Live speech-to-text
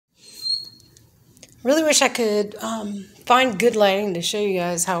Really wish I could find good lighting to show you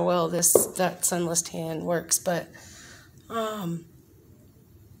guys how well that sunless tan works, but um,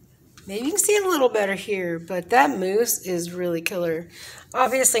 maybe you can see it a little better here. But that mousse is really killer.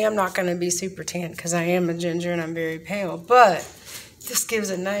 Obviously, I'm not going to be super tan because I am a ginger and I'm very pale, but this gives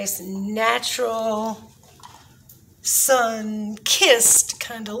a nice natural sun-kissed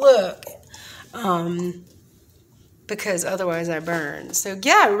kind of look. Because otherwise I burn. So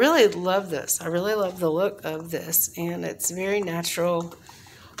yeah, I really love this. I really love the look of this, and it's very natural.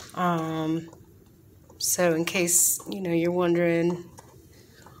 So in case, you're wondering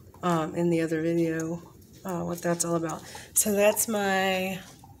in the other video what that's all about. So that's my,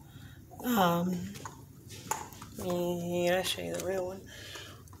 I'll show you the real one.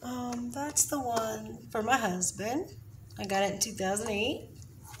 That's the one for my husband. I got it in 2008.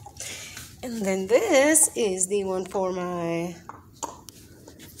 And then this is the one for my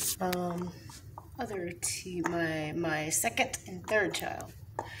other two, my second and third child,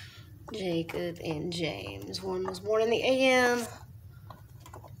 Jacob and James. One was born in the AM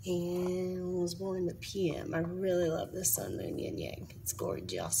and one was born in the PM. I really love this sun, moon, yin, yang. It's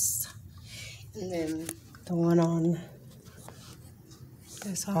gorgeous. And then the one on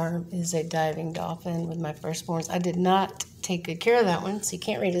this arm is a diving dolphin with my firstborns. I did not take good care of that one, so you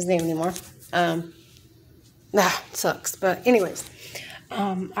can't read his name anymore. Sucks. But anyways,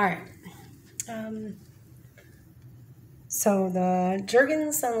 all right. So the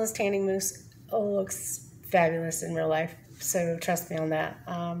Jergen Sunless Tanning Mousse looks fabulous in real life. So trust me on that.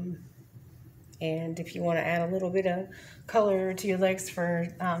 And if you want to add a little bit of color to your legs for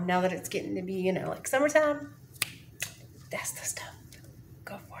now that it's getting to be, like summertime, that's the stuff.